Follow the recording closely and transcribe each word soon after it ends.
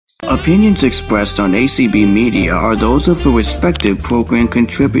Opinions expressed on ACB Media are those of the respective program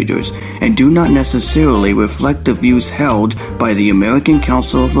contributors and do not necessarily reflect the views held by the American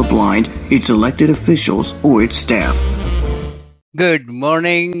Council of the Blind, its elected officials, or its staff. Good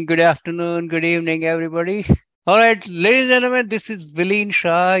morning, good afternoon, good evening, everybody. All right, ladies and gentlemen, this is Vileen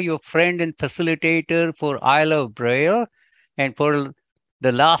Shah, your friend and facilitator for I Love Braille. And for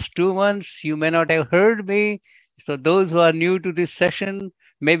the last 2 months, you may not have heard me. So those who are new to this session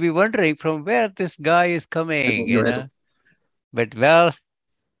may be wondering from where this guy is coming, But well,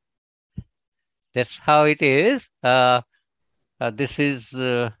 that's how it is. This is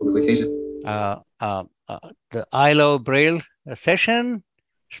the I Love Braille session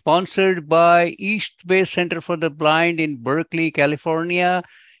sponsored by East Bay Center for the Blind in Berkeley, California,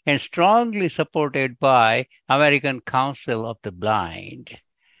 and strongly supported by American Council of the Blind.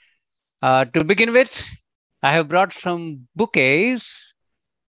 To begin with, I have brought some bouquets,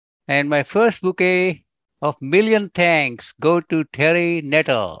 and my first bouquet of million thanks go to Terry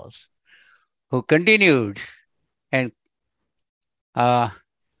Nettles, who continued and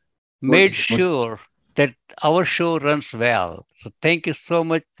made sure that our show runs well. So thank you so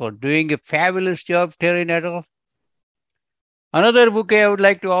much for doing a fabulous job, Terry Nettles. Another bouquet I would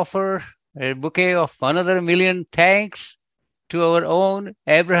like to offer, a bouquet of another million thanks to our own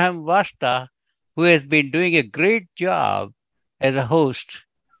Abraham Vasta, who has been doing a great job as a host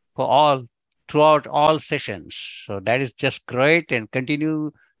for throughout all sessions. So that is just great, and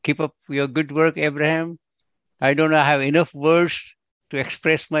keep up your good work, Abraham. I don't have enough words to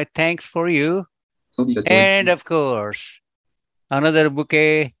express my thanks for you. And of course, another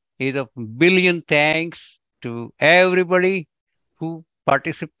bouquet is a billion thanks to everybody who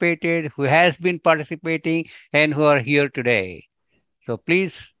participated, who has been participating, and who are here today. So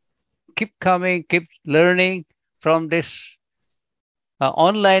please keep coming, keep learning from this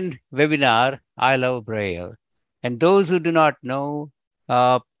online webinar, I Love Braille. And those who do not know,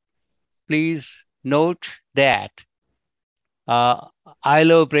 please note that I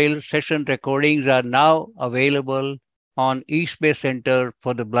Love Braille session recordings are now available on East Bay Center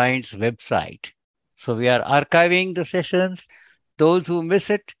for the Blind's website. So we are archiving the sessions. Those who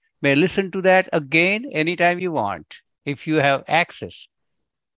miss it may listen to that again anytime you want, if you have access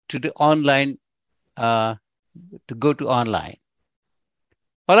to the online, to go to online.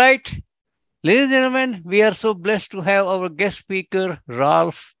 All right, ladies and gentlemen, we are so blessed to have our guest speaker,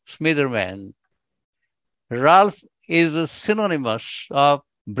 Ralph Smitherman. Ralph is a synonymous of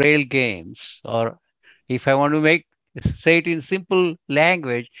Braille games, or if I want to say it in simple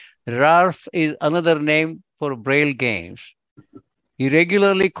language, Ralph is another name for Braille games. He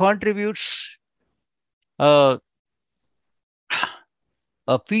regularly contributes a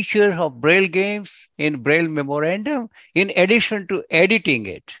feature of Braille games in Braille Memorandum in addition to editing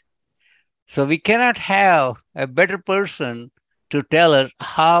it. So we cannot have a better person to tell us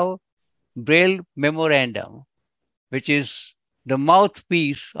how Braille Memorandum, which is the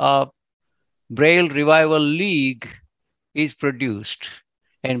mouthpiece of Braille Revival League, is produced.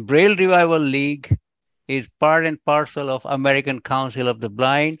 And Braille Revival League is part and parcel of American Council of the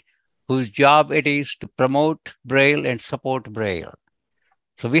Blind, whose job it is to promote Braille and support Braille.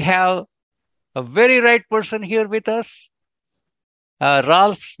 So we have a very right person here with us,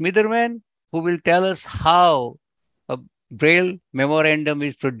 Ralph Smitherman, who will tell us how a Braille Memorandum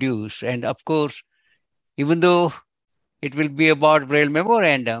is produced. And of course, even though it will be about Braille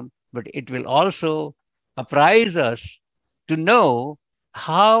Memorandum, but it will also apprise us to know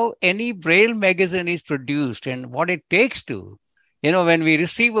how any Braille magazine is produced and what it takes to. When we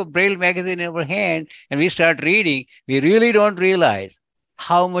receive a Braille magazine in our hand and we start reading, we really don't realize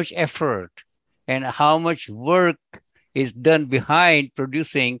how much effort and how much work is done behind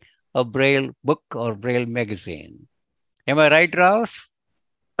producing a Braille book or Braille magazine. Am I right, Ralph?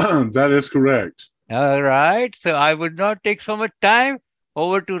 That is correct. All right. So I would not take so much time.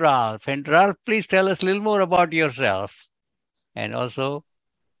 Over to Ralph. And Ralph, please tell us a little more about yourself and also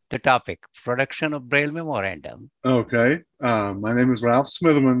the topic, production of Braille Memorandum. Okay. My name is Ralph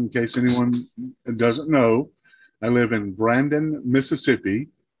Smitherman, in case anyone doesn't know. I live in Brandon, Mississippi,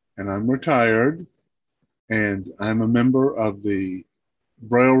 and I'm retired. And I'm a member of the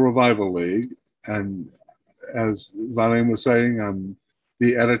Braille Revival League. And as Vileen was saying, I'm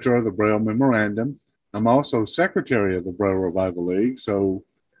the editor of the Braille Memorandum. I'm also secretary of the Braille Revival League, so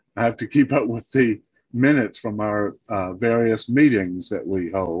I have to keep up with the minutes from our various meetings that we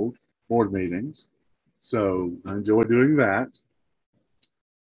hold, board meetings. So I enjoy doing that.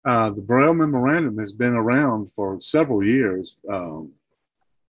 The Braille Memorandum has been around for several years,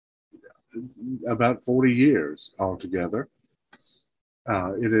 about 40 years altogether.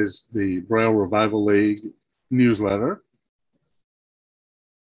 It is the Braille Revival League newsletter.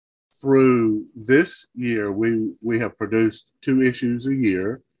 Through this year, we have produced 2 issues a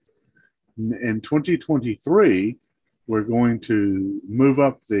year. In 2023, we're going to move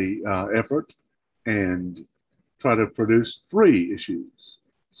up the effort and try to produce 3 issues.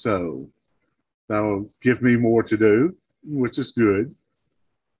 So that'll give me more to do, which is good.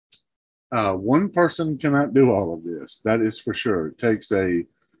 One person cannot do all of this. That is for sure. It takes a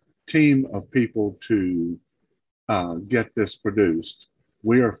team of people to get this produced.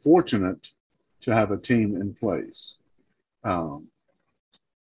 We are fortunate to have a team in place.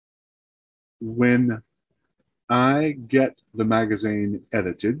 When I get the magazine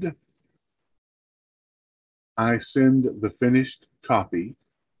edited, I send the finished copy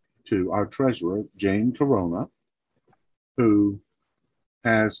to our treasurer, Jane Corona, who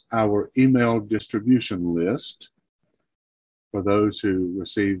has our email distribution list for those who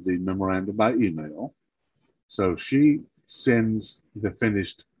receive the memorandum by email. So she sends the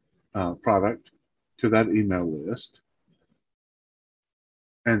finished product to that email list.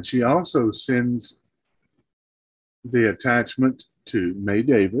 And she also sends the attachment to May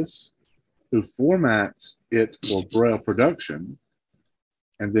Davis, who formats it for Braille production.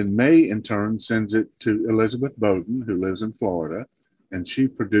 And then May, in turn, sends it to Elizabeth Bowden, who lives in Florida, and she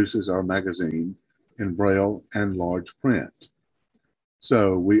produces our magazine in Braille and large print.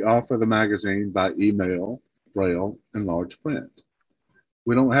 So we offer the magazine by email, Braille, and large print.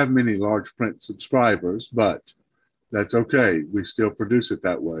 We don't have many large print subscribers, but that's okay. We still produce it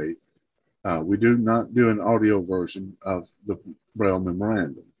that way. We do not do an audio version of the Braille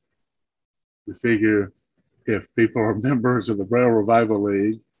memorandum. We figure if people are members of the Braille Revival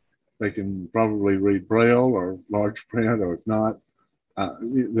League, they can probably read Braille or large print, or if not,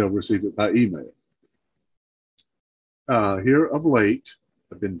 they'll receive it by email. Here of late,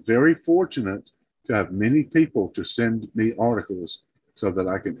 I've been very fortunate to have many people to send me articles so that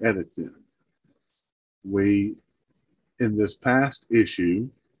I can edit them. In this past issue,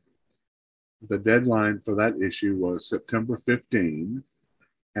 the deadline for that issue was September 15,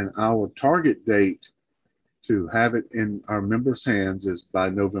 and our target date to have it in our members' hands is by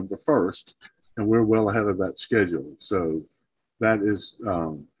November 1st, and we're well ahead of that schedule. So that is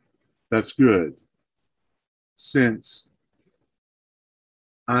that's good. Since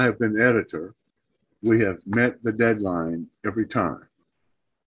I have been editor, we have met the deadline every time.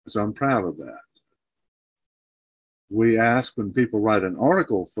 So I'm proud of that. We ask when people write an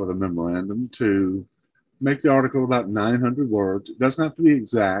article for the memorandum to make the article about 900 words. It doesn't have to be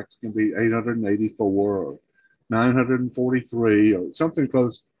exact. It can be 884 or 943 or something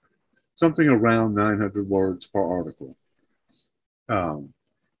close, something around 900 words per article.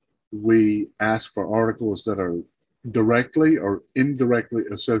 We ask for articles that are directly or indirectly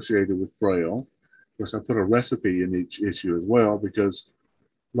associated with Braille. Of course, I put a recipe in each issue as well, because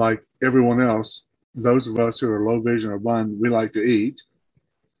like everyone else, those of us who are low vision or blind, we like to eat.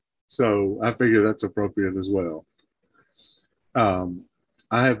 So I figure that's appropriate as well. I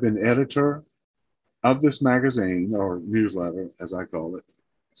have been editor of this magazine, or newsletter, as I call it,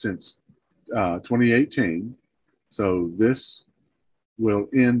 since 2018. So this will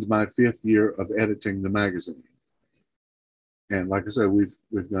end my 5th year of editing the magazine. And like I said, we've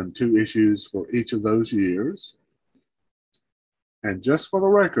done 2 issues for each of those years. And just for the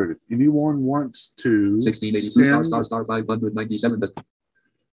record, if anyone wants to 1682 star 597.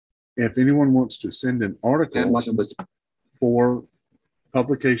 If anyone wants to send an article for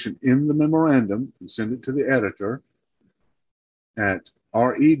publication in the memorandum, you send it to the editor at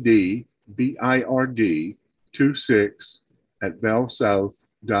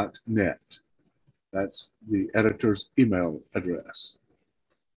redbird26@bellsouth.net. That's the editor's email address.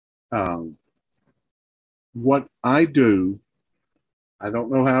 What I do, I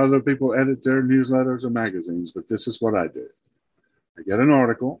don't know how other people edit their newsletters or magazines, but this is what I do. I get an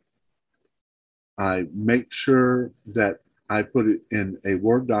article. I make sure that I put it in a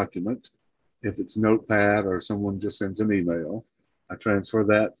Word document. If it's Notepad or someone just sends an email, I transfer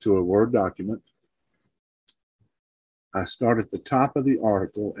that to a Word document. I start at the top of the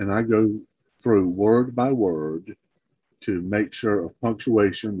article and I go through word by word to make sure of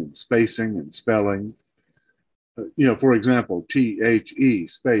punctuation and spacing and spelling. For example, THE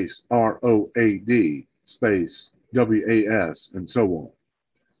space ROAD space WAS and so on.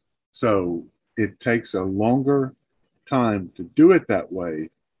 So it takes a longer time to do it that way,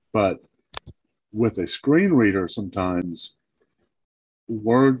 but with a screen reader, sometimes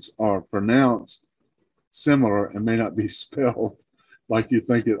words are pronounced similar and may not be spelled like you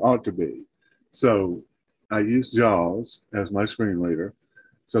think it ought to be. So I use JAWS as my screen reader.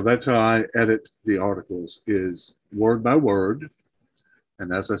 So that's how I edit the articles, is word by word.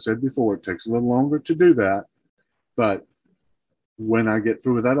 And as I said before, it takes a little longer to do that. But when I get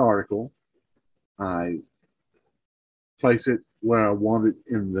through with that article, I place it where I want it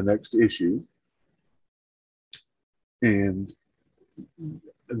in the next issue. And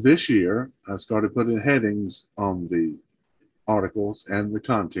this year, I started putting headings on the articles and the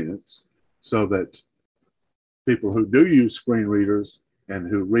contents so that people who do use screen readers and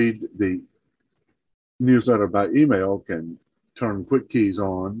who read the newsletter by email can turn quick keys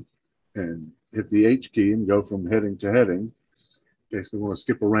on and hit the H key and go from heading to heading in case they want to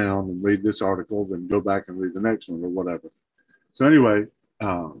skip around and read this article, then go back and read the next one or whatever. So anyway,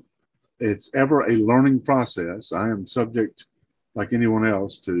 it's ever a learning process. I am subject, like anyone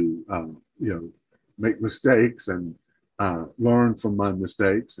else, to make mistakes and learn from my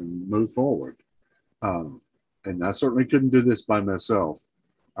mistakes and move forward. And I certainly couldn't do this by myself.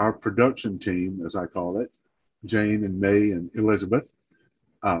 Our production team, as I call it, Jane and May and Elizabeth,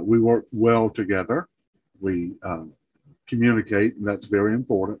 we work well together. We communicate, and that's very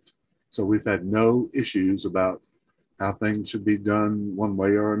important. So we've had no issues about how things should be done one way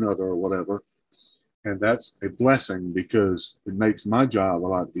or another or whatever. And that's a blessing because it makes my job a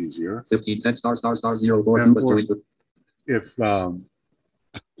lot easier. 15, 10, star, 0, 4, and of course, if the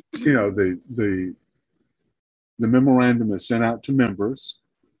memorandum is sent out to members,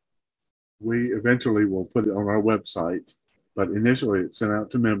 we eventually will put it on our website, but initially it's sent out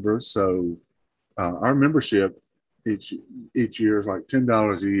to members. So our membership each year is like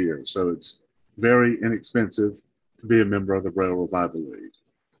 $10 a year. So it's very inexpensive to be a member of the Braille Revival League.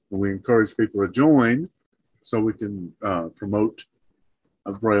 And we encourage people to join so we can promote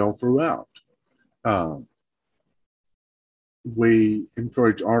Braille throughout. We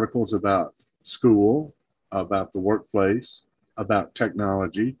encourage articles about school, about the workplace, about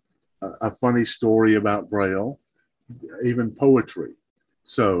technology, a funny story about Braille, even poetry.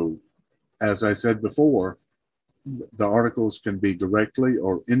 So, as I said before, the articles can be directly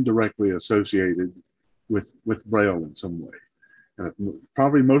or indirectly associated with Braille in some way. And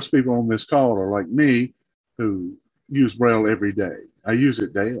probably most people on this call are like me, who use Braille every day. I use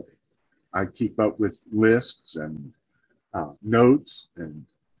it daily. I keep up with lists and notes, and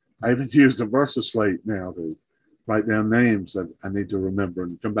I even used a VersaSlate now to write down names that I need to remember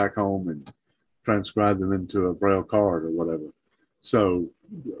and come back home and transcribe them into a Braille card or whatever. So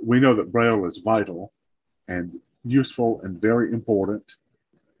we know that Braille is vital and useful and very important,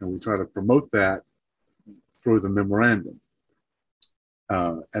 and we try to promote that through the memorandum.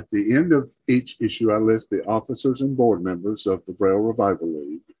 At the end of each issue, I list the officers and board members of the Braille Revival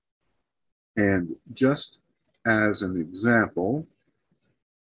League. And just as an example,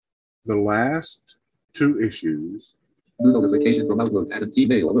 the last two issues, notification from Outlook and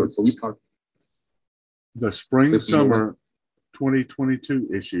email alert for restart. The spring-summer 2022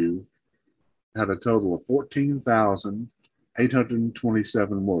 issue had a total of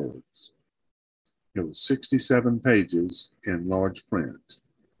 14,827 words. It was 67 pages in large print.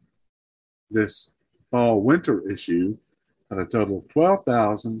 This fall-winter issue had a total of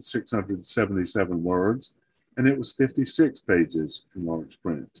 12,677 words, and it was 56 pages in large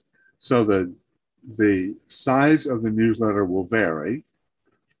print. So the size of the newsletter will vary.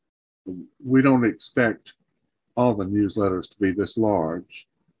 We don't expect all the newsletters to be this large,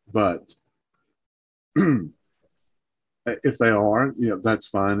 but if they are, that's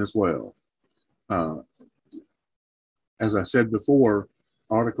fine as well. As I said before,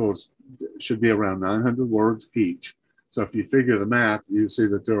 articles should be around 900 words each. So if you figure the math, you see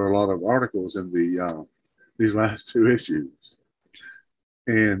that there are a lot of articles in these last two issues.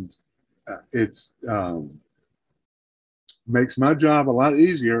 And it's makes my job a lot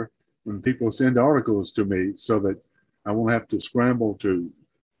easier when people send articles to me so that I won't have to scramble to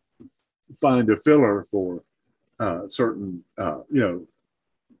find a filler for certain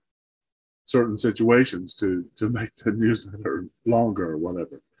situations to make the newsletter longer or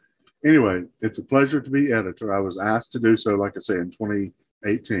whatever. Anyway, it's a pleasure to be editor. I was asked to do so, like I say, in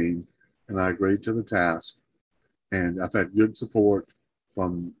 2018, and I agreed to the task. And I've had good support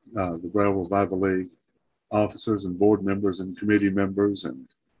from the Braille Revival League officers and board members and committee members and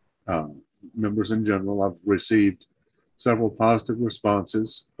members in general. I've received several positive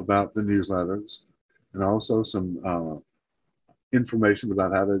responses about the newsletters and also some information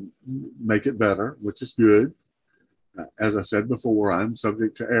about how to make it better, which is good. As I said before, I'm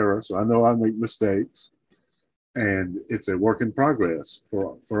subject to error, so I know I make mistakes, and it's a work in progress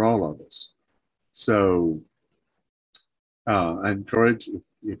for all of us. So I encourage,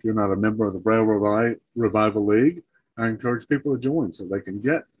 if you're not a member of the Braille Revival League, I encourage people to join so they can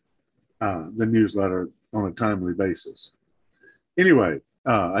get the newsletter on a timely basis. Anyway,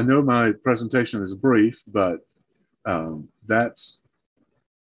 I know my presentation is brief, but that's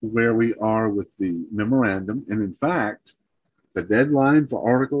where we are with the memorandum. And in fact, the deadline for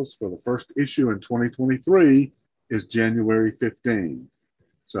articles for the first issue in 2023 is January 15.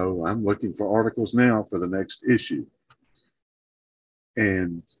 So I'm looking for articles now for the next issue.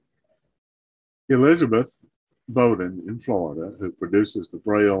 And Elizabeth Bowden in Florida, who produces the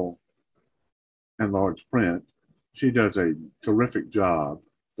Braille and large print, she does a terrific job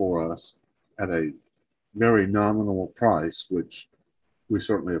for us at a very nominal price, which we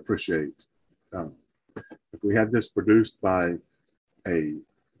certainly appreciate. If we had this produced by a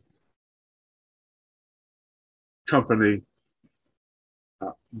company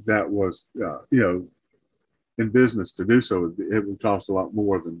that was, in business to do so, it would cost a lot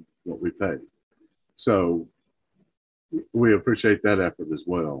more than what we pay. So we appreciate that effort as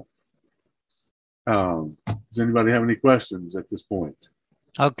well. Does anybody have any questions at this point?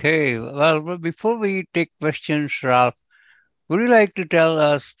 Okay. Well, before we take questions, Ralph, would you like to tell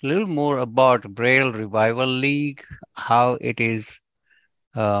us a little more about Braille Revival League, how it is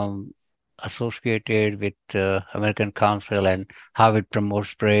associated with American Council and how it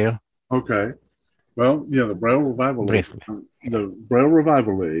promotes Braille? Okay. Well, the Braille Revival League, the Braille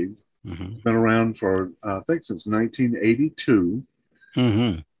Revival League has been around for, I think, since 1982.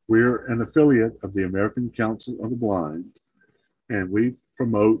 We're an affiliate of the American Council of the Blind, and we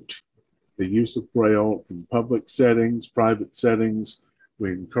promote the use of Braille in public settings, private settings.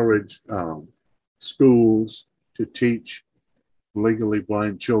 We encourage schools to teach legally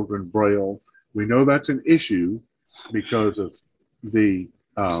blind children Braille. We know that's an issue because of the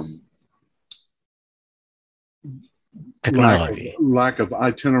technology lack of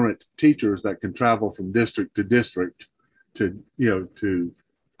itinerant teachers that can travel from district to district to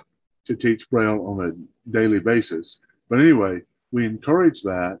teach Braille on a daily basis. But anyway, we encourage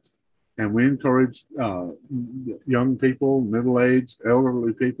that, and we encourage young people, middle-aged,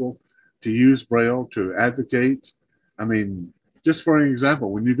 elderly people to use Braille to advocate. I mean, just for an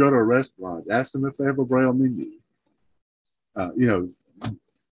example, when you go to a restaurant, ask them if they have a Braille menu.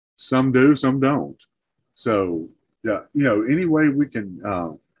 Some do, some don't. So, any way we can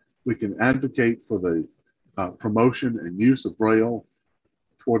advocate for the promotion and use of Braille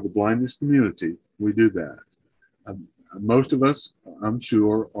toward the blindness community, we do that. Most of us, I'm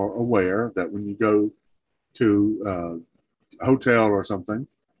sure, are aware that when you go to a hotel or something,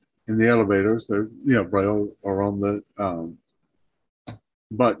 in the elevators, there's Braille are on the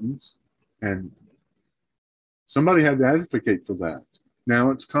buttons, and somebody had to advocate for that.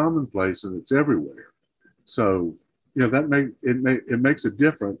 Now it's commonplace and it's everywhere. So it makes a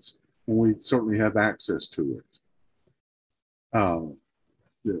difference when we certainly have access to it.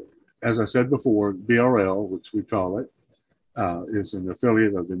 As I said before, BRL, which we call it, is an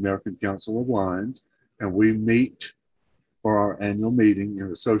affiliate of the American Council of Blind, and we meet for our annual meeting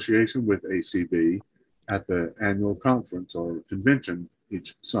in association with ACB at the annual conference or convention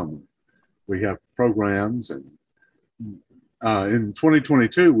each summer. We have programs, and in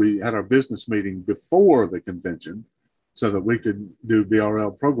 2022, we had our business meeting before the convention so that we could do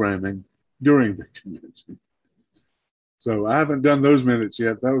BRL programming during the convention. So I haven't done those minutes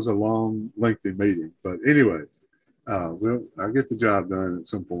yet. That was a long, lengthy meeting. But anyway, I'll get the job done at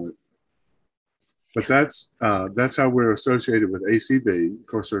some point. But that's how we're associated with ACB. Of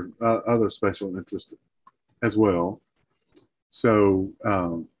course, there are other special interests as well. So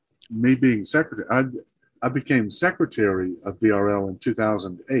me being secretary, I became secretary of BRL in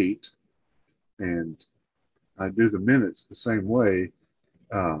 2008, and I do the minutes the same way.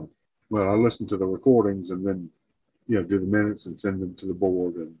 Well, I listen to the recordings and then do the minutes and send them to the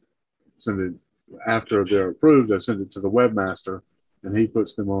board, and send it after they're approved. I send it to the webmaster, and he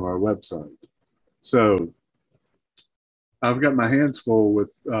puts them on our website. So I've got my hands full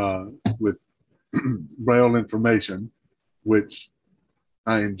with Braille information, which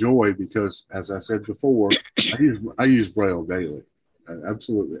I enjoy because, as I said before, I use Braille daily.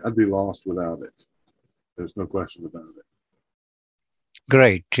 Absolutely, I'd be lost without it. There's no question about it.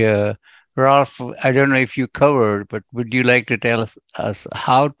 Great. Ralph, I don't know if you covered, but would you like to tell us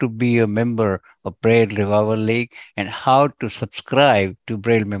how to be a member of Braille Revival League and how to subscribe to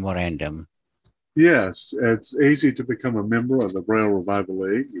Braille Memorandum? Yes, it's easy to become a member of the Braille Revival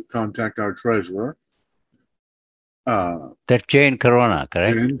League. You contact our treasurer. That's Jane Corona,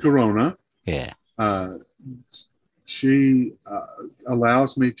 correct? Jane Corona. Yeah. She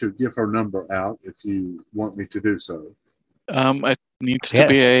allows me to give her number out if you want me to do so. I Needs to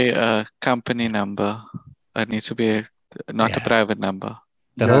be a company number. It needs to be not a private number.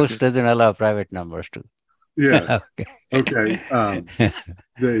 The Yeah, host doesn't allow private numbers too. Yeah. Okay. Okay.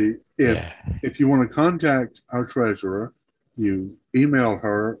 If you want to contact our treasurer, you email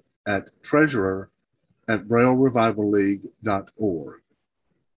her at treasurer@braillerevivalleague.org,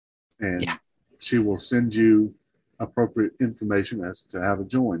 and she will send you appropriate information as to how to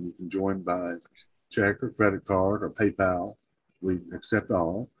join. You can join by check or credit card or PayPal. We accept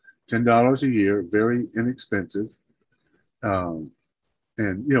all. $10 a year, very inexpensive. And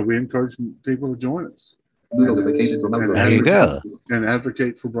we encourage people to join us. Notification from Outlook. There you go. And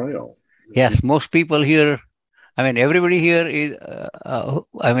advocate for Braille. Yes, most people here, everybody here is,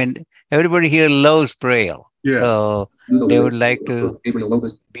 everybody here loves Braille. Yeah. So they would like to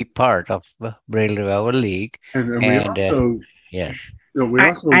be part of Braille Revival League. And we also, yes.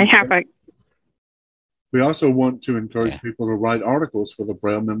 We also want to encourage people to write articles for the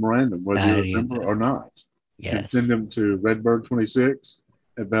Braille Memorandum, whether you're a member or not. Yes. And send them to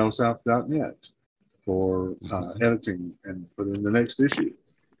redbird26@bellsouth.net for editing and put in the next issue.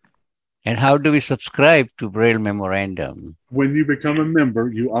 And how do we subscribe to Braille Memorandum? When you become a member,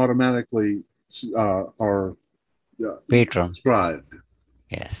 you automatically are subscribed.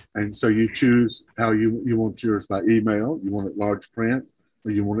 Yes. And so you choose how you want yours by email, you want it large print,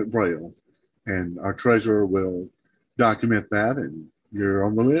 or you want it Braille. And our treasurer will document that, and you're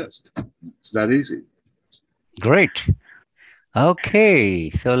on the list. It's that easy. Great. Okay,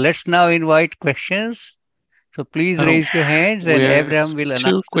 so let's now invite questions. So please raise your hands, and Abraham will announce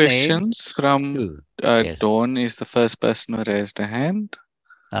two questions from Dawn is the first person who raised a hand.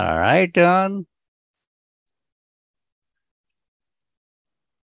 All right, Dawn.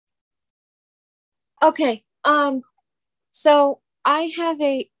 Okay. So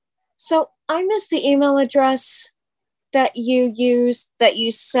I missed the email address that you use, that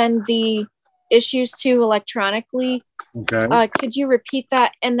you send the issues to electronically. Okay. Could you repeat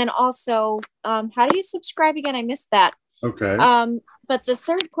that? And then also, how do you subscribe again? I missed that. Okay. But the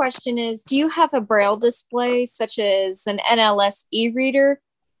third question is, do you have a Braille display such as an NLS e-reader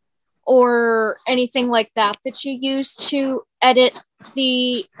or anything like that that you use to edit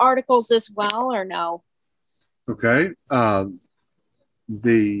the articles as well, or no? Okay.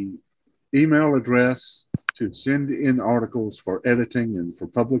 The email address to send in articles for editing and for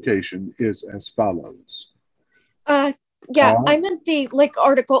publication is as follows. I meant the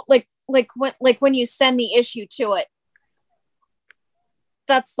article, when you send the issue to it.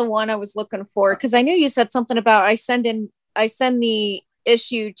 That's the one I was looking for, because I knew you said something about I send the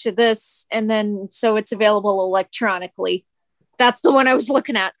issue to this, and then so it's available electronically. That's the one I was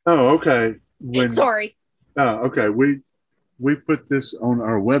looking at. Oh, okay. Sorry. Okay. We put this on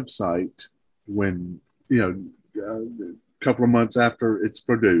our website when, a couple of months after it's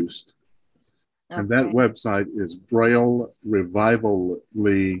produced. Okay. And that website is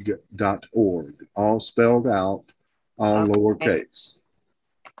BrailleRevivalLeague.org, all spelled out, all lowercase.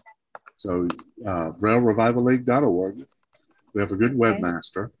 So BrailleRevivalLeague.org. We have a good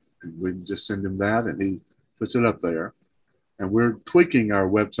webmaster, and we just send him that, and he puts it up there. And we're tweaking our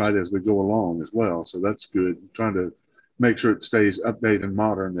website as we go along as well. So that's good. I'm trying to make sure it stays updated and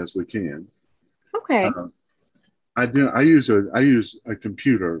modern as we can. Okay. I use a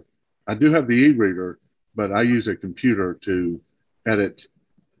computer. I do have the e-reader, but I use a computer to edit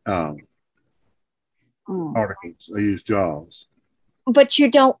articles. I use JAWS. But you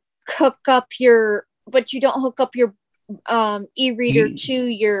don't hook up your e-reader to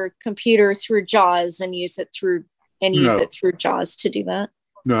your computer through JAWS and use it through JAWS to do that?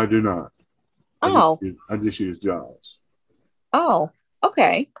 No, I do not. I just use JAWS. Oh,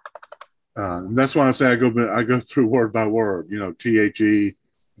 okay. And that's why I say I go through word by word. THEBLUE.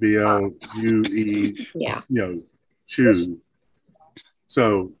 Yeah. Choose.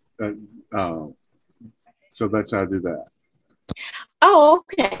 So that's how I do that. Oh,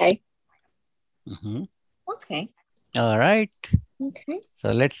 okay. Mm-hmm. Okay. All right. Okay.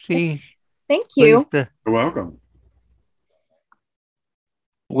 So let's see. Thank you. You're welcome.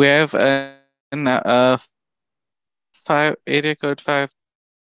 We have area code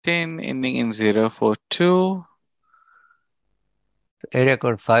 510 ending in 042. Area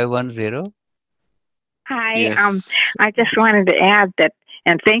code 510. Hi. Yes. I just wanted to add that,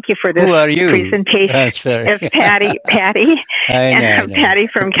 and thank you for this presentation. Sorry. It's Patty. Patty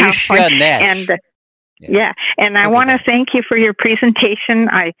from California. And I want to thank you for your presentation.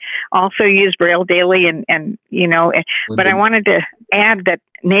 I also use Braille daily, and but I wanted to add that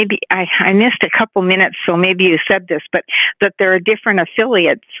maybe I missed a couple minutes, so maybe you said this, but that there are different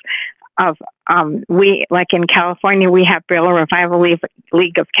affiliates of we, like in California, we have Braille Revival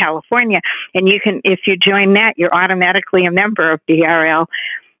League of California, and you can, if you join that, you're automatically a member of BRL,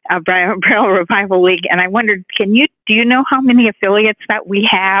 Braille Revival League. And I wondered, do you know how many affiliates that we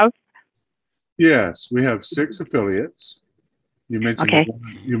have? Yes, we have 6 affiliates. You mentioned Okay.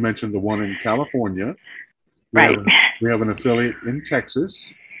 you mentioned the one in California. Right. We have an affiliate in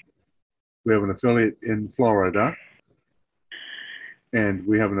Texas. We have an affiliate in Florida. And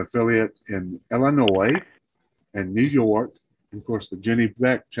we have an affiliate in Illinois and New York, and of course the Jenny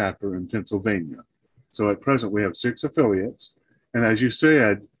Beck chapter in Pennsylvania. So at present we have 6 affiliates. And as you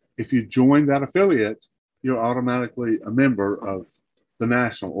said, if you join that affiliate, you're automatically a member of the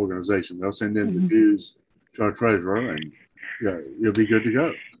national organization. They'll send in the dues to our treasurer, and you'll be good to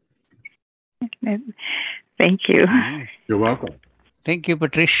go. Thank you. You're welcome. Thank you,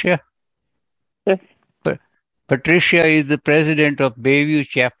 Patricia. Yes. Patricia is the president of Bayview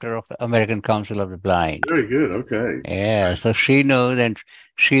chapter of American Council of the Blind. Very good. Okay. Yeah, so she knows, and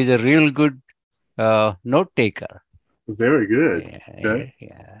she's a real good note taker. Very good. Yeah, okay.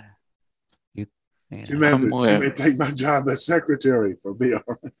 Yeah. She may take my job as secretary for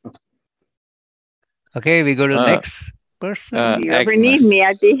BR. Okay, we go to the next person. If you ever need me,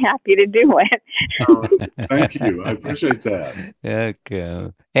 I'd be happy to do it. Thank you. I appreciate that.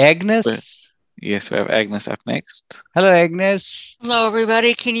 Okay. Agnes? Yes, we have Agnes up next. Hello, Agnes. Hello,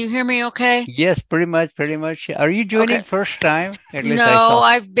 everybody. Can you hear me okay? Yes, pretty much. Are you joining first time? At least no,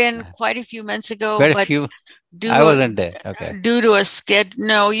 I've been quite a few months ago. I wasn't there. Okay. Due to a schedule,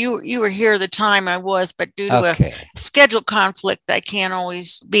 no, you were here the time I was, but due to a schedule conflict, I can't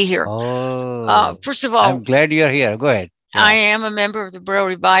always be here. Oh. First of all, I'm glad you're here. Go ahead. Yeah. I am a member of the Braille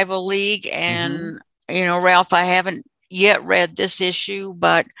Revival League, and Ralph, I haven't yet read this issue,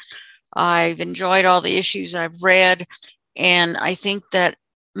 but I've enjoyed all the issues I've read, and I think that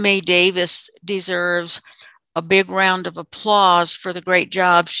May Davis deserves a big round of applause for the great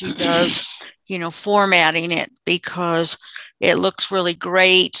job she does, formatting it, because it looks really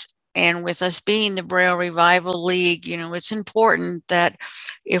great. And with us being the Braille Revival League, it's important that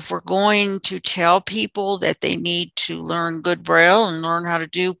if we're going to tell people that they need to learn good Braille and learn how to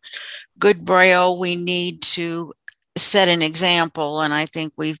do good Braille, we need to set an example. And I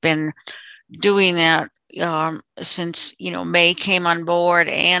think we've been doing that since, May came on board,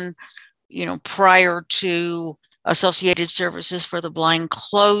 and, prior to Associated Services for the Blind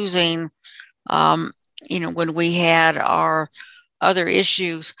closing, when we had our other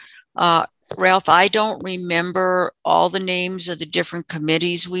issues. Ralph, I don't remember all the names of the different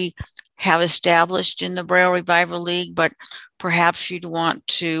committees we have established in the Braille Revival League, but perhaps you'd want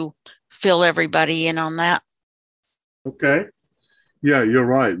to fill everybody in on that. Okay. Yeah, you're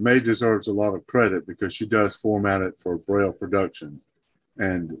right. May deserves a lot of credit because she does format it for Braille production.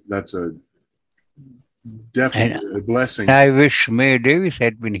 And that's definitely a blessing. I wish May Davis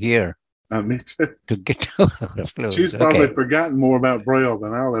had been here. Me too. To get over the floor. She's probably forgotten more about Braille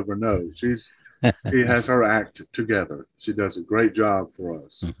than I'll ever know. She has her act together. She does a great job for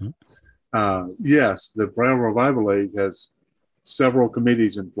us. Yes, the Braille Revival League has several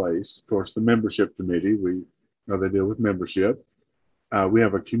committees in place. Of course, the membership committee, we know they deal with membership. We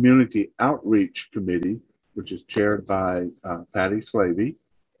have a community outreach committee, which is chaired by Patty Slavey.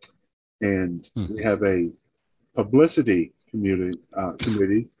 And we have a publicity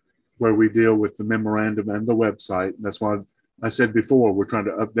committee where we deal with the memorandum and the website. And that's why I said before, we're trying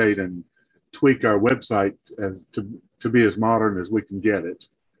to update and tweak our website to be as modern as we can get it,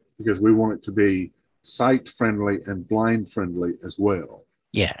 because we want it to be sight friendly and blind friendly as well.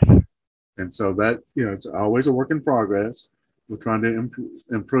 Yeah. And so that, it's always a work in progress. We're trying to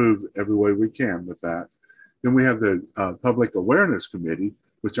improve every way we can with that. Then we have the Public Awareness Committee,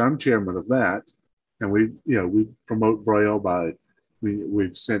 which I'm chairman of that. And we promote Braille by,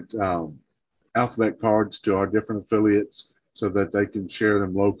 we've sent alphabet cards to our different affiliates so that they can share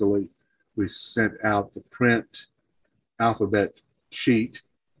them locally. We sent out the print alphabet sheet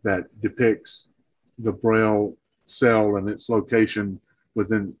that depicts the Braille cell and its location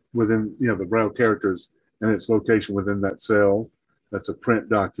within the Braille characters and its location within that cell. That's a print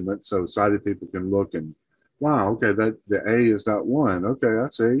document, so sighted people can look and, wow, okay, that the A is not one. Okay, I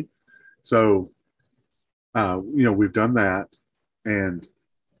see. So, we've done that, and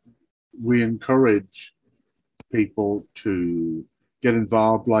we encourage people to get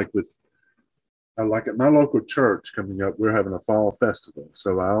involved, like at my local church coming up, we're having a fall festival.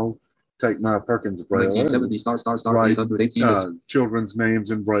 So I'll take my Perkins Braille, write children's names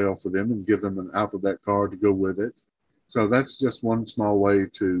in Braille for them and give them an alphabet card to go with it. So that's just one small way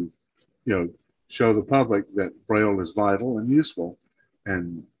to, show the public that Braille is vital and useful.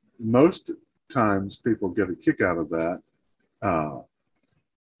 And, most times people get a kick out of that.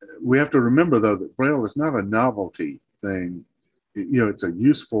 We have to remember, though, that Braille is not a novelty thing. It's a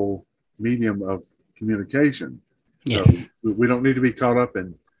useful medium of communication. Yes. So we don't need to be caught up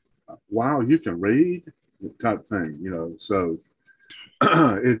in, wow, you can read type thing, So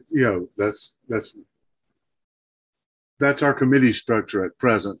that's our committee structure at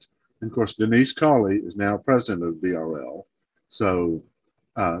present. And of course, Denise Cawley is now president of BRL. So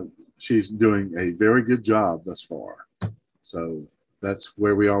she's doing a very good job thus far. So that's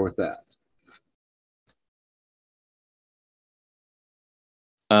where we are with that.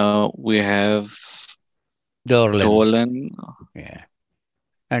 We have Dorlin. Yeah.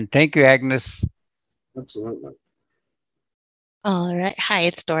 And thank you, Agnes. Absolutely. All right. Hi,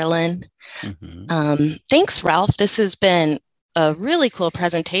 it's Dorlin. Thanks, Ralph. This has been a really cool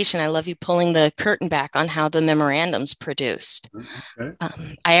presentation. I love you pulling the curtain back on how the memorandum's produced. Okay.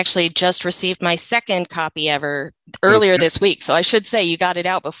 I actually just received my second copy ever earlier this week. So I should say you got it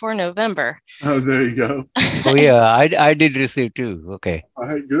out before November. Oh, there you go. Oh, yeah, I did receive too. Okay. All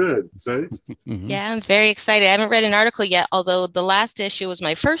right, good. See? Yeah, I'm very excited. I haven't read an article yet, although the last issue was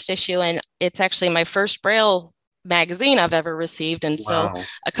my first issue, and it's actually my first Braille magazine I've ever received. And so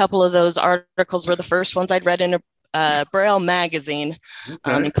a couple of those articles were the first ones I'd read in a Braille magazine,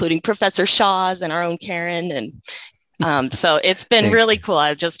 including Professor Shaw's and our own Karen. And so it's been really cool.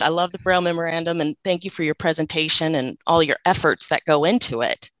 I love the Braille memorandum, and thank you for your presentation and all your efforts that go into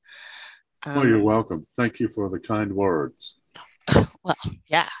it. Well, you're welcome. Thank you for the kind words. Well,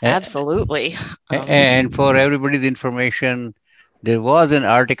 yeah, absolutely. And for everybody's information, there was an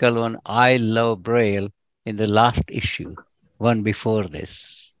article on I Love Braille in the last issue, one before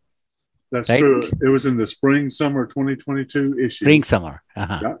this. That's true. It was in the spring-summer 2022 issue. Spring-summer.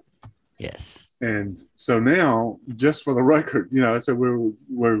 Yeah. Yes. And so now, just for the record, I said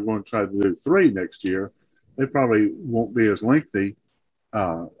we're going to try to do 3 next year. They probably won't be as lengthy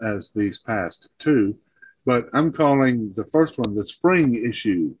as these past 2, but I'm calling the first one the spring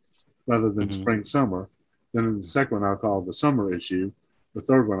issue rather than spring-summer. Then the second one I'll call the summer issue. The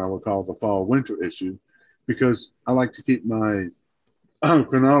third one I will call the fall-winter issue, because I like to keep my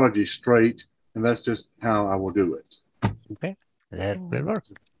chronology straight, and that's just how I will do it. Okay, that will work.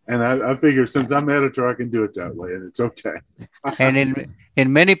 And I figure since I'm editor, I can do it that way, and it's okay. And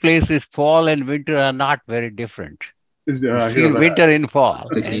in many places, fall and winter are not very different. Winter in fall.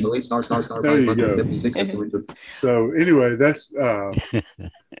 There you go. So anyway, that's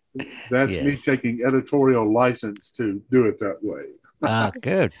me taking editorial license to do it that way.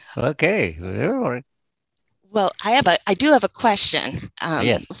 Good. Okay. Well, I do have a question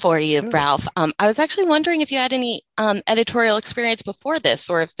for you, Ralph. I was actually wondering if you had any editorial experience before this,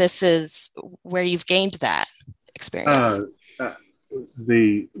 or if this is where you've gained that experience.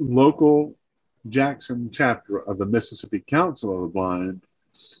 The local Jackson chapter of the Mississippi Council of the Blind,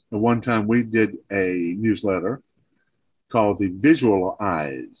 at one time we did a newsletter called The Visual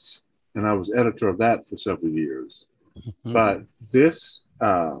Eyes, and I was editor of that for several years. But this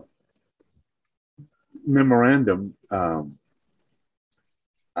memorandum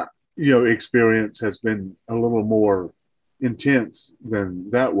experience has been a little more intense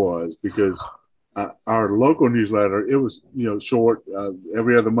than that was, because our local newsletter, it was short.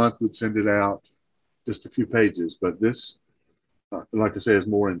 Every other month we'd send it out, just a few pages, but this like I say, is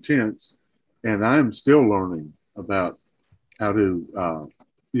more intense, and I'm still learning about how to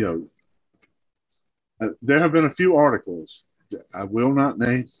there have been a few articles, I will not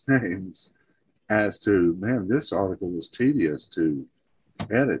name names, as to, man, this article was tedious to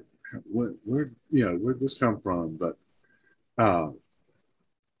edit. Where'd this come from? But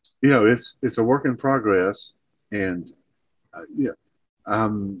it's a work in progress, and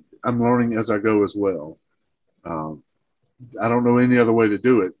I'm learning as I go as well. I don't know any other way to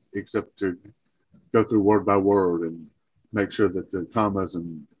do it except to go through word by word and make sure that the commas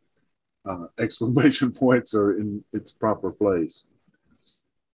and exclamation points are in its proper place.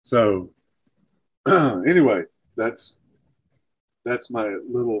 So anyway, that's my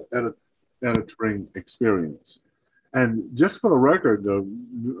little editoring experience. And just for the record, the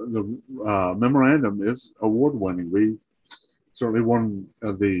memorandum is award-winning. We certainly won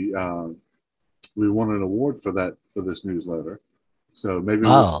we won an award for this newsletter. So maybe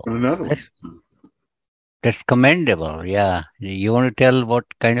we'll win another one. That's commendable. Yeah. You want to tell what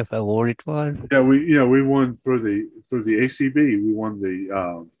kind of award it was? Yeah, we won through the ACB. We won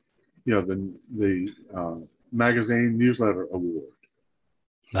the magazine newsletter award.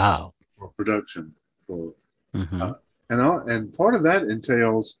 Wow. For production for and part of that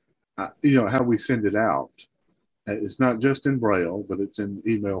entails how we send it out, It's not just in Braille, but it's in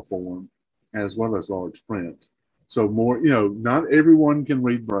email form as well as large print. So more, not everyone can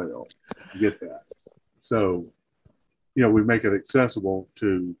read Braille. Get that. So, we make it accessible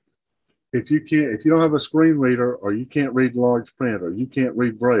to, if you don't have a screen reader, or you can't read large print, or you can't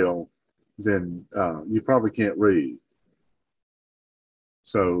read Braille, then you probably can't read.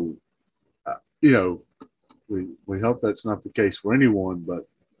 So, we hope that's not the case for anyone, but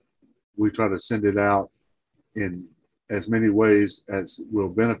we try to send it out in as many ways as will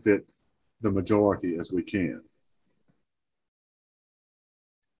benefit the majority as we can.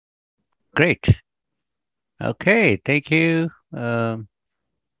 Great. Okay, thank you, Dorlin,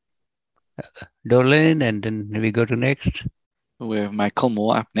 and then we go to next. We have Michael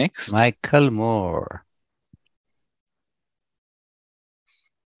Moore up next. Michael Moore.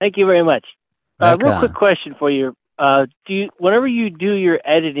 Thank you very much. Real quick question for you. Whenever you do your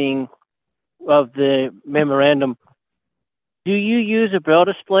editing of the memorandum, do you use a Braille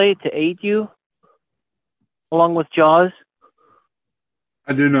display to aid you along with JAWS?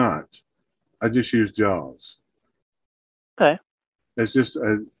 I do not. I just use JAWS. Okay. It's just,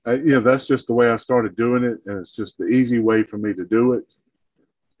 that's just the way I started doing it, and it's just the easy way for me to do it.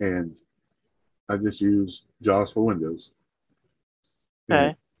 And I just use JAWS for Windows.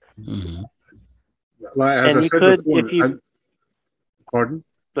 Okay. Mm-hmm. As I said before, pardon?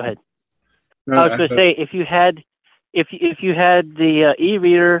 Go ahead. No, I was going to say, if you had the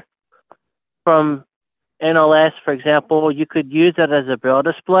e-reader from NLS, for example, you could use that as a Braille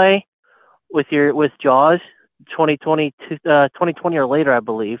display with JAWS 2020 or later, I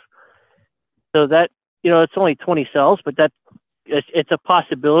believe. So that, it's only 20 cells, but it's a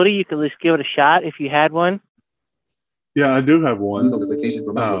possibility. You could at least give it a shot if you had one. Yeah, I do have one. Notification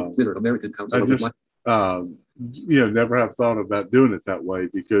from Twitter, American Council I just, never have thought about doing it that way,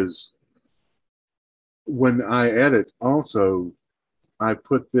 because when I edit, also, I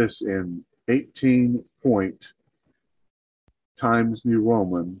put this in 18-point Times New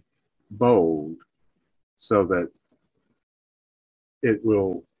Roman bold, so that it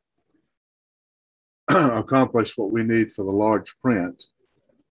will accomplish what we need for the large print.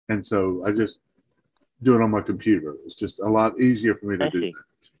 And so I just do it on my computer. It's just a lot easier for me to do that.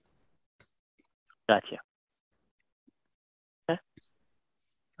 Gotcha.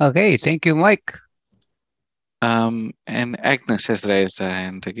 Okay, thank you, Mike. And Agnes has raised her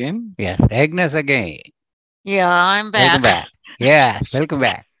hand again. Yes, Agnes again. Yeah, I'm back. Welcome back. Yes, welcome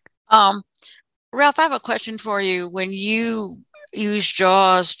back. Ralph, I have a question for you. When you use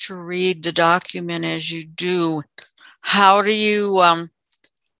JAWS to read the document as you do, how do you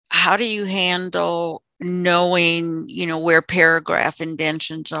handle knowing, where paragraph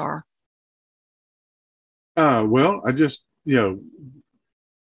indentions are? Well, I just, I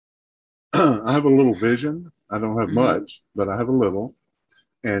have a little vision. I don't have much, but I have a little.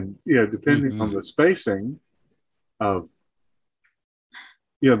 And, depending on the spacing of,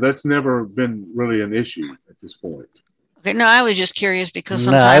 that's never been really an issue at this point. Okay, no, I was just curious because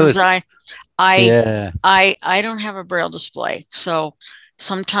sometimes I don't have a Braille display. So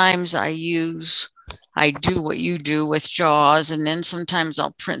sometimes I do what you do with JAWS, and then sometimes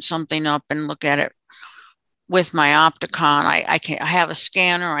I'll print something up and look at it with my Opticon. I have a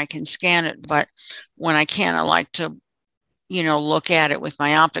scanner, I can scan it, but when I can, I like to, look at it with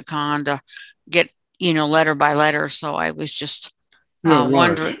my Opticon to get, letter by letter. So I was just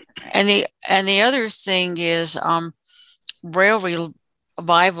wondering. And the other thing is, Braille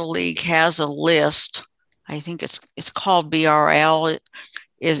Revival League has a list. I think it's called BRL.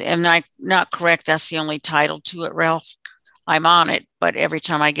 Am I not correct? That's the only title to it, Ralph. I'm on it, but every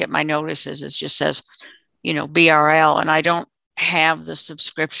time I get my notices, it just says, BRL, and I don't have the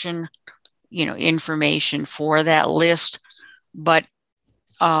subscription, information for that list. But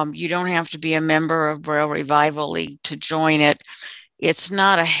you don't have to be a member of Braille Revival League to join it. It's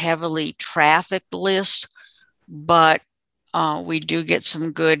not a heavily trafficked list, but we do get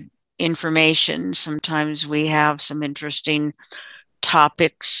some good information. Sometimes we have some interesting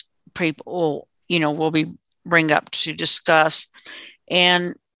topics people, will bring up to discuss.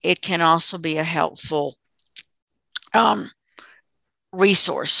 And it can also be a helpful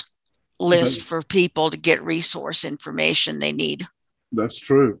resource list for people to get resource information they need. That's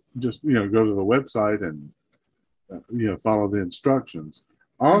true. Just, go to the website and, follow the instructions.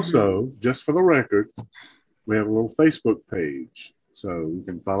 Also, just for the record, we have a little Facebook page. So you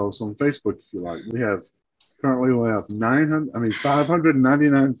can follow us on Facebook if you like. Currently we have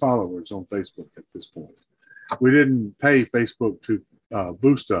 599 followers on Facebook at this point. We didn't pay Facebook to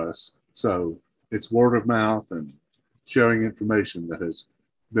boost us. So it's word of mouth and sharing information that has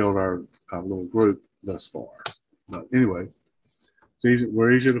built our little group thus far. But anyway,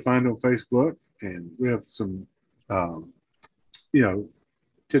 we're easy to find on Facebook, and we have some,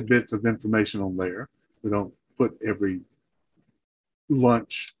 tidbits of information on there. We don't put every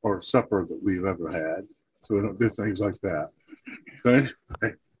lunch or supper that we've ever had, so we don't do things like that. So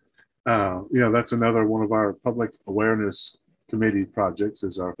anyway, that's another one of our public awareness committee projects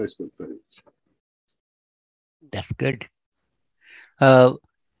is our Facebook page. That's good.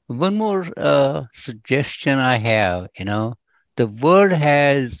 One more suggestion I have, the Word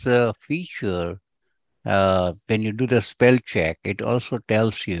has a feature when you do the spell check, it also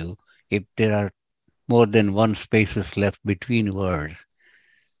tells you if there are more than one spaces left between words.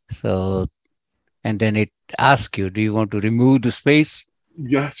 So, and then it asks you, do you want to remove the space?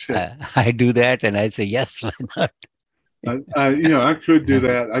 Gotcha. I do that and I say, yes, why not? I could do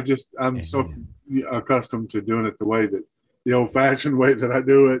that. I'm so accustomed to doing it the old-fashioned way that I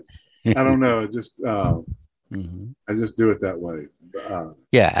do it. I don't know. I just do it that way.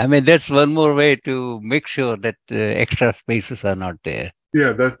 That's one more way to make sure that extra spaces are not there.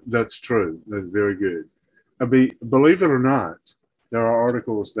 Yeah, that's true. That's very good. Believe it or not, there are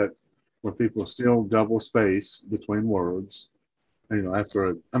articles where people still double space between words,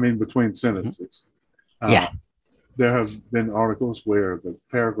 between sentences. There have been articles where the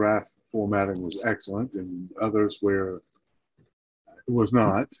paragraph formatting was excellent and others where it was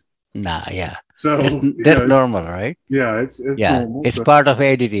not. So that's normal, right? Yeah, it's normal. It's part of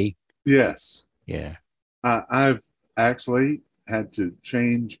editing. Yes. Yeah. I've actually had to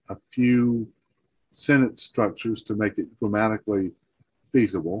change a few sentence structures to make it grammatically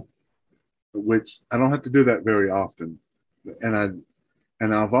feasible, which I don't have to do that very often. And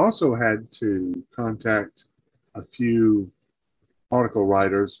I've also had to contact a few article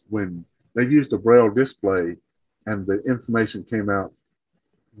writers when they've used a Braille display and the information came out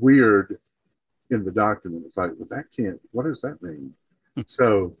weird in the document. It's like, well, what does that mean?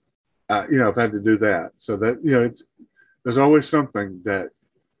 So, I've had to do that. So that, there's always something that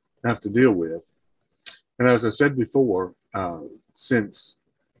I have to deal with. And as I said before, since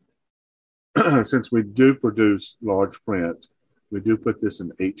we do produce large print, we do put this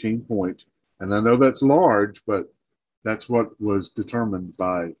in 18 point. And I know that's large, but that's what was determined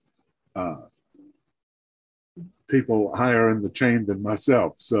by people higher in the chain than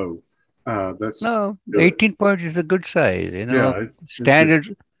myself. So that's 18 points is a good size. It's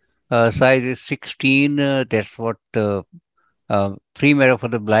standard size is 16. That's what the Pre-Mirror for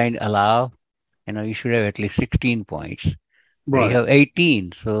the Blind allow. You should have at least 16 points. Right. We have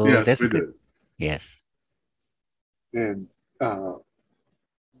 18, so yes, that's we good. Do. Yes. And as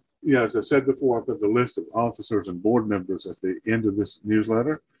I said before, I put the list of officers and board members at the end of this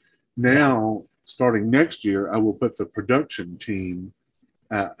newsletter. Now, starting next year, I will put the production team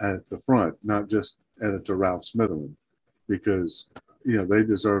at the front, not just editor Ralph Smitherman, because they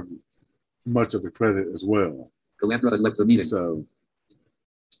deserve much of the credit as well. Galandra has left the meeting. So,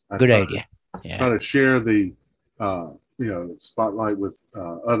 good idea. Try to share the spotlight with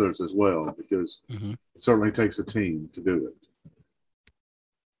others as well, because it certainly takes a team to do it.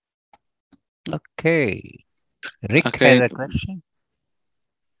 Okay. Rick has a question.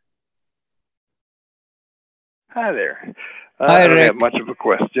 Hi there. Hi, I don't Rick. have much of a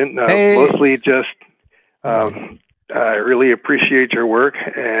question. Mostly just I really appreciate your work,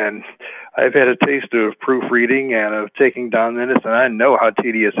 and I've had a taste of proofreading and of taking down minutes, and I know how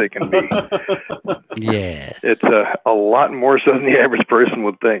tedious it can be. Yes. It's a lot more so than the average person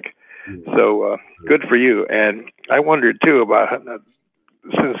would think. So good for you. And I wondered, too, about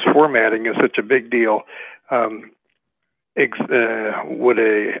since formatting is such a big deal, would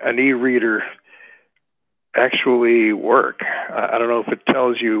an e-reader actually work? I don't know if it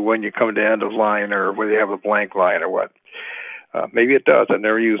tells you when you come to end of line or whether you have a blank line or what. Maybe it does. I've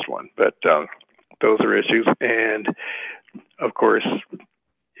never used one, but those are issues. And of course,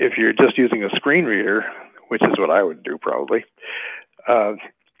 if you're just using a screen reader, which is what I would do probably,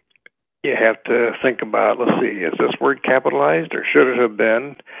 you have to think about, let's see, is this word capitalized or should it have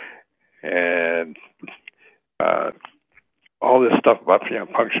been? And all this stuff about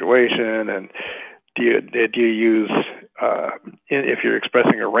punctuation, and do you use if you're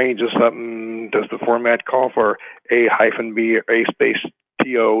expressing a range of something, does the format call for A-B or A space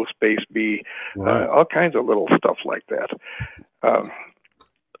T-O space B? Right. All kinds of little stuff like that.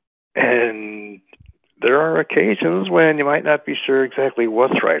 And there are occasions when you might not be sure exactly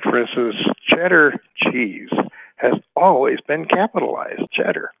what's right. For instance, cheddar cheese has always been capitalized,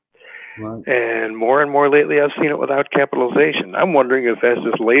 cheddar. Right. And more lately, I've seen it without capitalization. I'm wondering if that's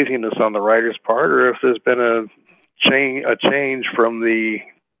just laziness on the writer's part, or if there's been a change from the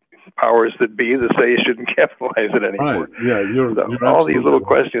powers that be that say you shouldn't capitalize it anymore. Right. Yeah, you're all these little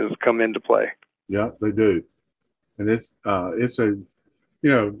questions come into play. Yeah, they do, and it's a,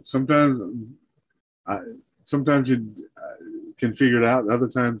 sometimes you can figure it out. Other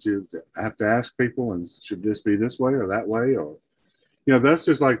times you have to ask people, and should this be this way or that way, or that's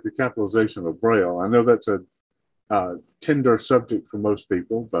just like the capitalization of Braille. I know that's a tender subject for most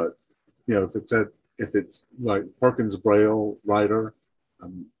people, but if it's like Perkins Braille writer,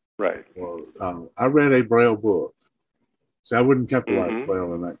 right, or I read a Braille book, so I wouldn't capitalize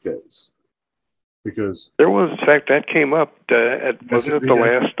Braille in that case, because there was, in fact, that came up wasn't it the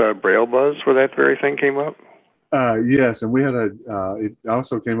last Braille Buzz where that very thing came up? Yes, and we had it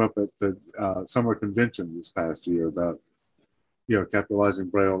also came up at the summer convention this past year about capitalizing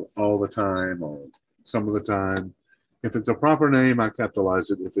Braille all the time or some of the time. If it's a proper name, I capitalize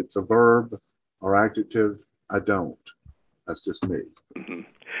it. If it's a verb or adjective, I don't. That's just me.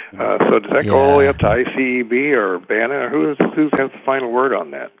 So does that go all the way up to ICEB or BANA? Who has the final word on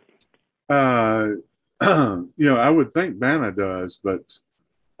that? I would think BANA does, but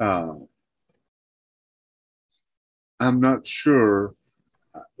I'm not sure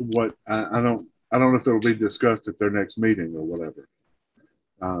what I don't know if it'll be discussed at their next meeting or whatever.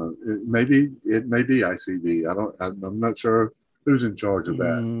 It may be ICB. I'm not sure who's in charge of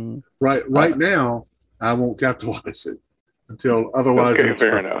that. Right now, I won't capitalize it until otherwise. Okay,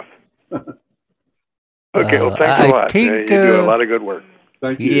 fair enough. Okay, well, thanks a lot. You do a lot of good work.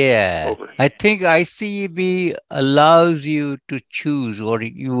 Thank you. Yeah, over. I think ICEB allows you to choose what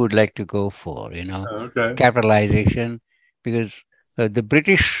you would like to go for, capitalization, because the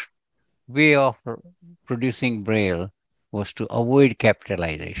British way of producing Braille was to avoid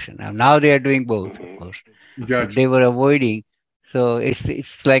capitalization. Now they are doing both, of course. Gotcha. They were avoiding. So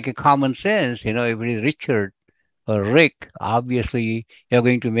it's like a common sense, if it is Richard or Rick, obviously you're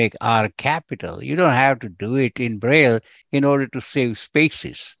going to make R capital. You don't have to do it in Braille in order to save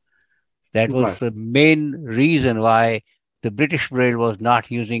spaces. That was the main reason why the British Braille was not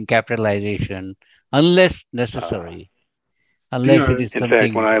using capitalization unless necessary. Unless it is something. In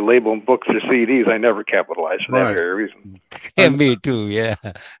fact, when I label books or CDs, I never capitalize for that very reason. Yeah, me too. Yeah.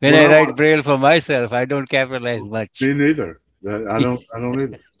 When I write Braille for myself, I don't capitalize much. Me neither. I don't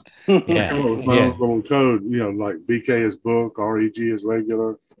either. Yeah. With my own little code, like BK is book, REG is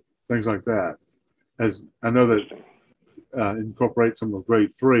regular, things like that. As I know that incorporate some of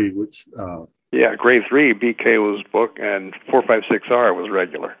grade 3, which. Grade 3 BK was book, and 456R was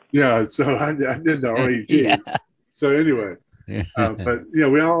regular. Yeah, so I did the REG. So anyway. But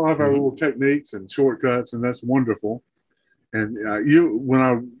we all have our little techniques and shortcuts, and that's wonderful. And when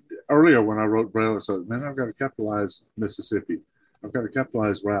I wrote Braille, I said, man, I've got to capitalize Mississippi. I've got to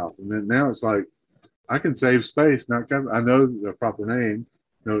capitalize Ralph. And then now it's like, I can save space. I know the proper name.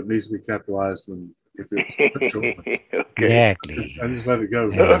 It needs to be capitalized if it's okay. Exactly. I just let it go.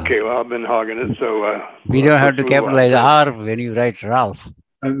 Yeah. Okay, well, I've been hogging it, so we don't have to capitalize R when you write Ralph.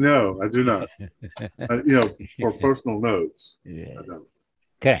 No, I do not. For personal notes. Yeah. I don't.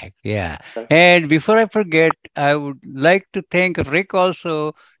 Correct. Yeah. And before I forget, I would like to thank Rick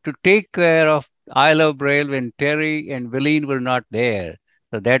also to take care of I Love Braille when Terry and Willeen were not there.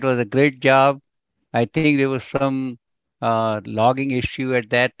 So that was a great job. I think there was some logging issue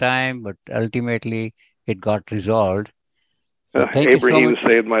at that time, but ultimately it got resolved. So Abraham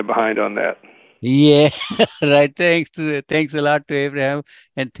saved my behind on that. Yeah, right. Thanks a lot to Abraham,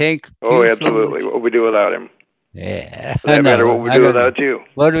 and thank. Oh, absolutely. What would we do without him? Yeah. Does that matter what we do without you?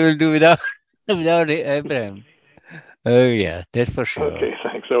 What we'll do without Abraham? Oh yeah, that's for sure. Okay,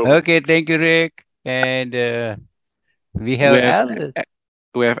 thanks. Okay, thank you, Rick, and we have Alice.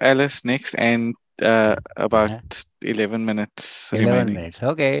 We have Alice next, and about 11 minutes. 11 minutes.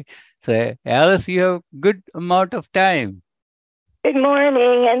 Okay, so Alice, you have good amount of time. Good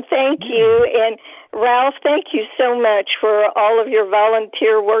morning, and thank you. And Ralph, thank you so much for all of your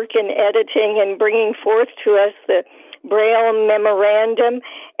volunteer work in editing and bringing forth to us the Braille memorandum.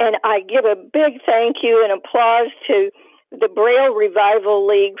 And I give a big thank you and applause to the Braille Revival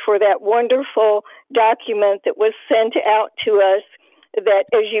League for that wonderful document that was sent out to us that,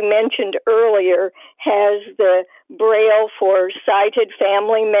 as you mentioned earlier, has the Braille for sighted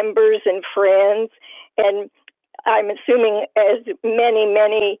family members and friends. And I'm assuming as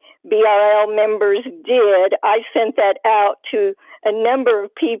many BRL members did, I sent that out to a number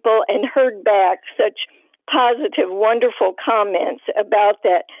of people and heard back such positive, wonderful comments about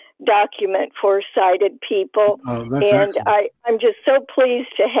that document for sighted people. And I'm just so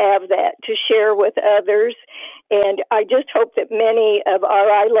pleased to have that to share with others. And I just hope that many of our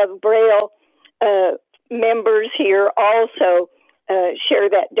I Love Braille members here also share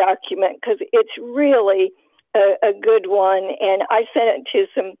that document because it's really a good one. And I sent it to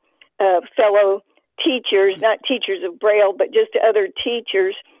some fellow teachers, not teachers of Braille, but just other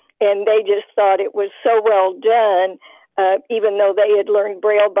teachers, and they just thought it was so well done, even though they had learned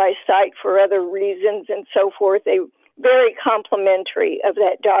Braille by sight for other reasons and so forth. They very complimentary of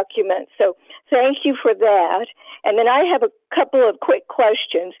that document. So thank you for that. And then I have a couple of quick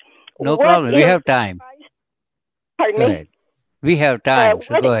questions. No problem. We have time. Pardon me? Ahead. We have time,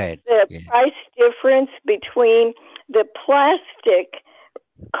 so go ahead. What is the price difference between the plastic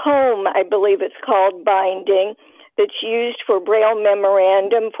comb, I believe it's called, binding that's used for Braille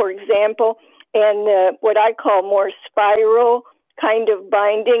memorandum, for example, and what I call more spiral kind of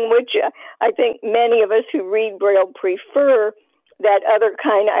binding, which I think many of us who read Braille prefer that other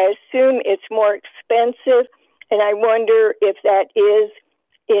kind. I assume it's more expensive, and I wonder if that is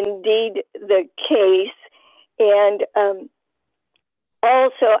indeed the case. And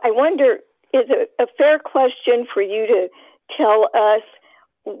also, I wonder, is it a fair question for you to tell us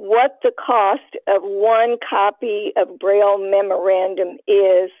what the cost of one copy of Braille memorandum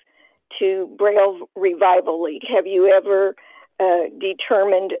is to Braille Revival League? Have you ever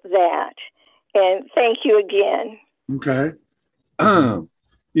determined that? And thank you again. Okay.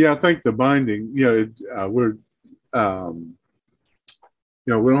 Yeah, I think the binding, we're,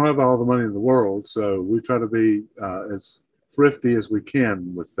 we don't have all the money in the world, so we try to be as thrifty as we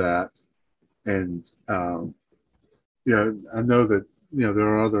can with that. And, I know that, there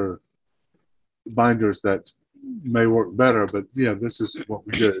are other binders that may work better, but this is what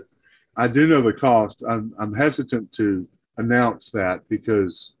we do. I do know the cost. I'm hesitant to announce that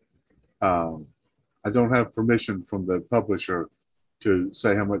because I don't have permission from the publisher to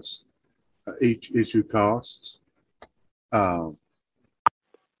say how much each issue costs. And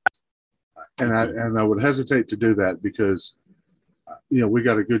I would hesitate to do that because, we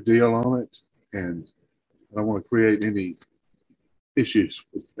got a good deal on it, and I don't want to create any issues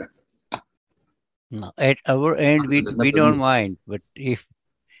with that. No, at our end, we don't mind, but if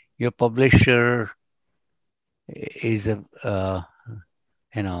your publisher is if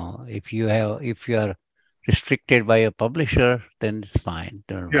you are restricted by a publisher, then it's fine.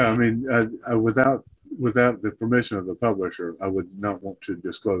 I mean, without the permission of the publisher, I would not want to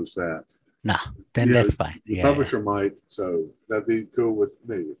disclose that. No, then that's fine. The publisher might, so that'd be cool with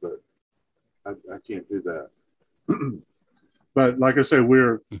me, but I can't do that. But like I say,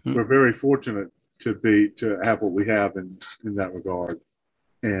 we're very fortunate to have what we have in that regard,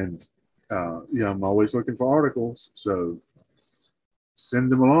 and I'm always looking for articles, so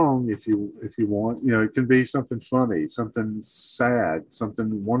send them along if you want. It can be something funny, something sad,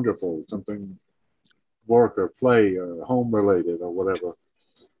 something wonderful, something work or play or home related or whatever.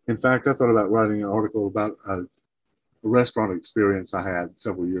 In fact, I thought about writing an article about a restaurant experience I had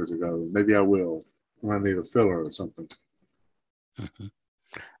several years ago. Maybe I will when I need a filler or something. Mm-hmm.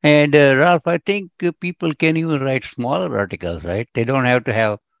 And Ralph, I think people can even write smaller articles, right? They don't have to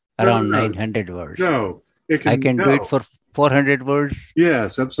have around 900 words. No, I can do it for 400 words.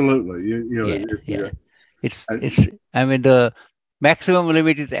 Yes, absolutely. I mean, the maximum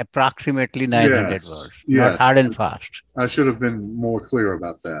limit is approximately 900 words, not hard and fast. I should have been more clear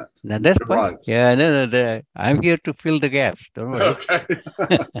about that. Now, that's fine. Right. Yeah, no, I'm here to fill the gaps. Don't worry. Okay.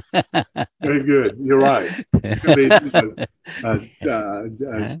 Very good. You're right. It could be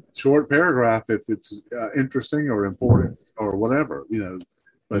a short paragraph if it's interesting or important or whatever,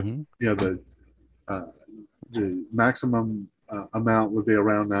 But, the maximum amount would be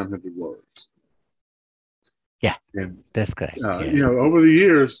around 900 words. Yeah, and that's correct. Over the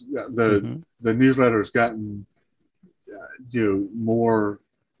years, the newsletter has gotten more.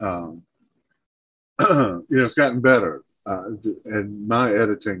 It's gotten better, and my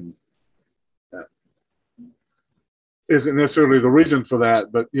editing isn't necessarily the reason for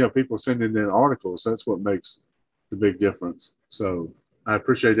that. But people sending in articles, that's what makes the big difference. So I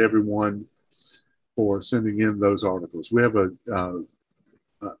appreciate everyone for sending in those articles. We have a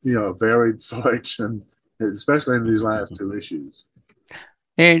varied selection, especially in these last two issues.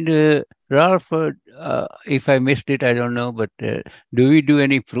 And Ralph, if I missed it, I don't know, but do we do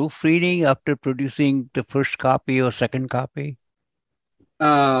any proofreading after producing the first copy or second copy?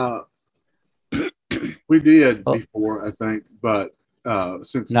 We did before, I think, but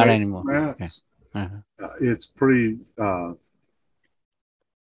since not anymore. Formats, it's pretty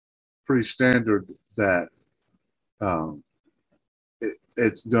standard that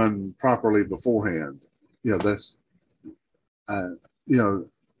it's done properly beforehand. That's I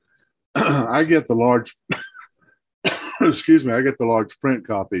get the large excuse me, I get the large print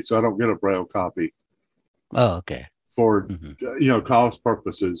copy, so I don't get a Braille copy. Oh, okay. for cost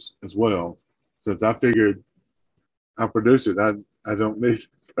purposes as well. Since I figured I produce it, I don't need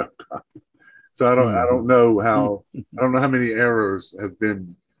a copy. So I don't know how many errors have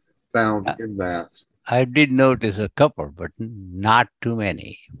been found in that. I did notice a couple, but not too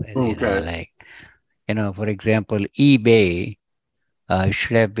many. Okay. For example, eBay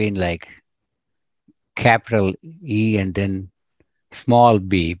should have been like capital E and then small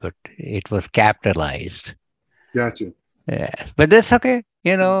b, but it was capitalized. Gotcha. Yeah, but that's okay.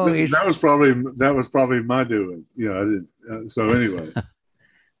 That was probably my doing. I didn't. So anyway.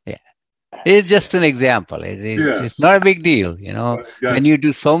 Yeah, it's just an example. It's not a big deal. Gotcha. When you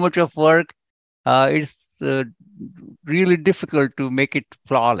do so much of work, it's really difficult to make it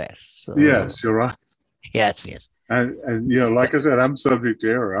flawless. So, yes, you're right. Yes. And like I said, I'm subject to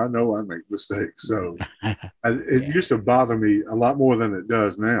error. I know I make mistakes. So it used to bother me a lot more than it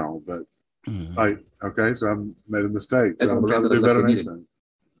does now. But okay, so I made a mistake. So I'm trying to do better next time.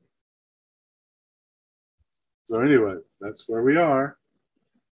 So anyway, that's where we are.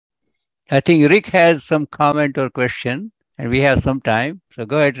 I think Rick has some comment or question, and we have some time. So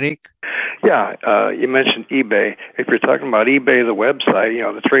go ahead, Rick. Yeah, you mentioned eBay. If you're talking about eBay, the website,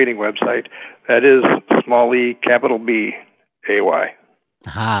 the trading website, that is small e, capital B, A-Y.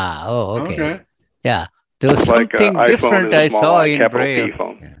 Okay. Yeah, there was something different I saw in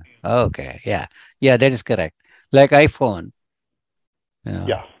Braille. Yeah. Okay, yeah, that is correct. Like iPhone.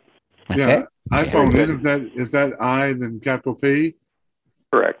 Yeah. Okay. Yeah, iPhone, is that I then capital P?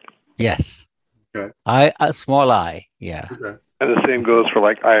 Correct. Yes. Okay. Small I, yeah. Okay. And the same goes for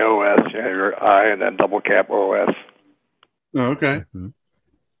like iOS. You have your I and then double cap OS. Oh, okay. Mm-hmm.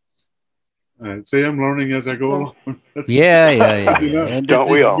 All right. See, I'm learning as I go along. Yeah. And don't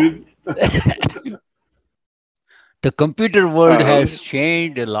we all? The computer world has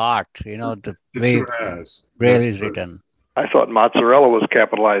changed a lot. The way Braille is written. I thought mozzarella was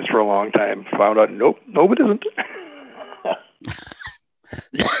capitalized for a long time. Found out, nope, it isn't.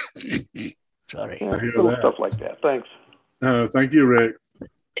 Sorry. Little stuff like that. Thanks. Thank you, Rick.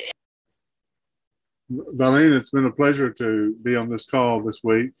 Valene, it's been a pleasure to be on this call this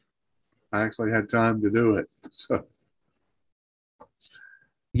week. I actually had time to do it. So.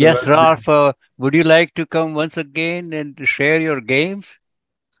 Yes, Ralph, would you like to come once again and share your games?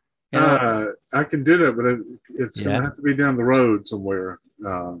 I can do that, but it's going to have to be down the road somewhere.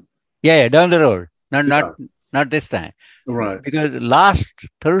 Down the road. Not this time. Right. Because last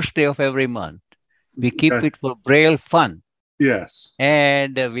Thursday of every month, we keep it for Braille Fun. Yes.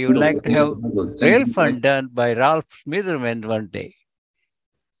 And we would like to have Braille Fun done by Ralph Smitherman one day.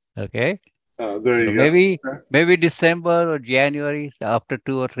 Okay. There you go. Maybe December or January, after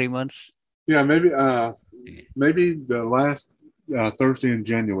 2 or 3 months. Yeah, maybe the last Thursday in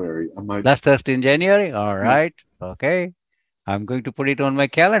January. Last Thursday in January? All right. Okay. I'm going to put it on my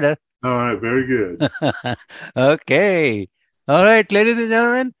calendar. All right. Very good. Okay. All right, ladies and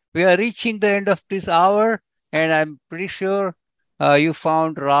gentlemen, we are reaching the end of this hour, and I'm pretty sure you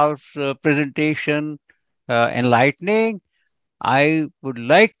found Ralph's presentation enlightening. I would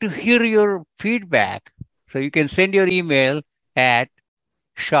like to hear your feedback. So you can send your email at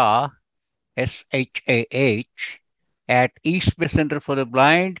Shah, S-H-A-H, at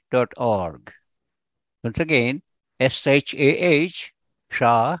eastbaycenterfortheblind.org. Once again, S-H-A-H,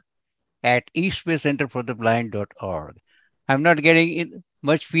 Shah, at eastbaycenterfortheblind.org. I'm not getting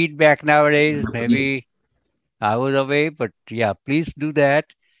much feedback nowadays. Maybe I was away, but yeah, please do that.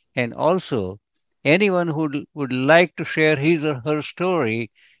 And also, anyone who would like to share his or her story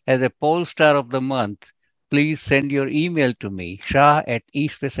as a Poll Star of the Month, please send your email to me, Shah at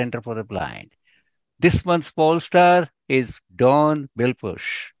East Bay Center for the Blind. This month's Poll Star is Dawn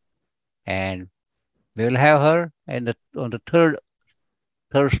Bilpush, and we'll have her on the third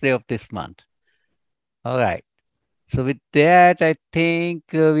Thursday of this month. All right. So with that, I think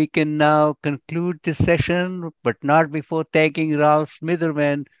we can now conclude this session, but not before thanking Ralph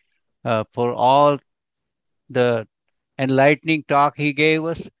Smitherman for all the enlightening talk he gave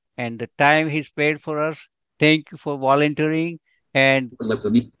us and the time he spared for us. Thank you for volunteering and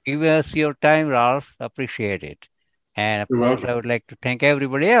giving us your time, Ralph. Appreciate it. And of course, I would like to thank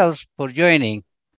everybody else for joining.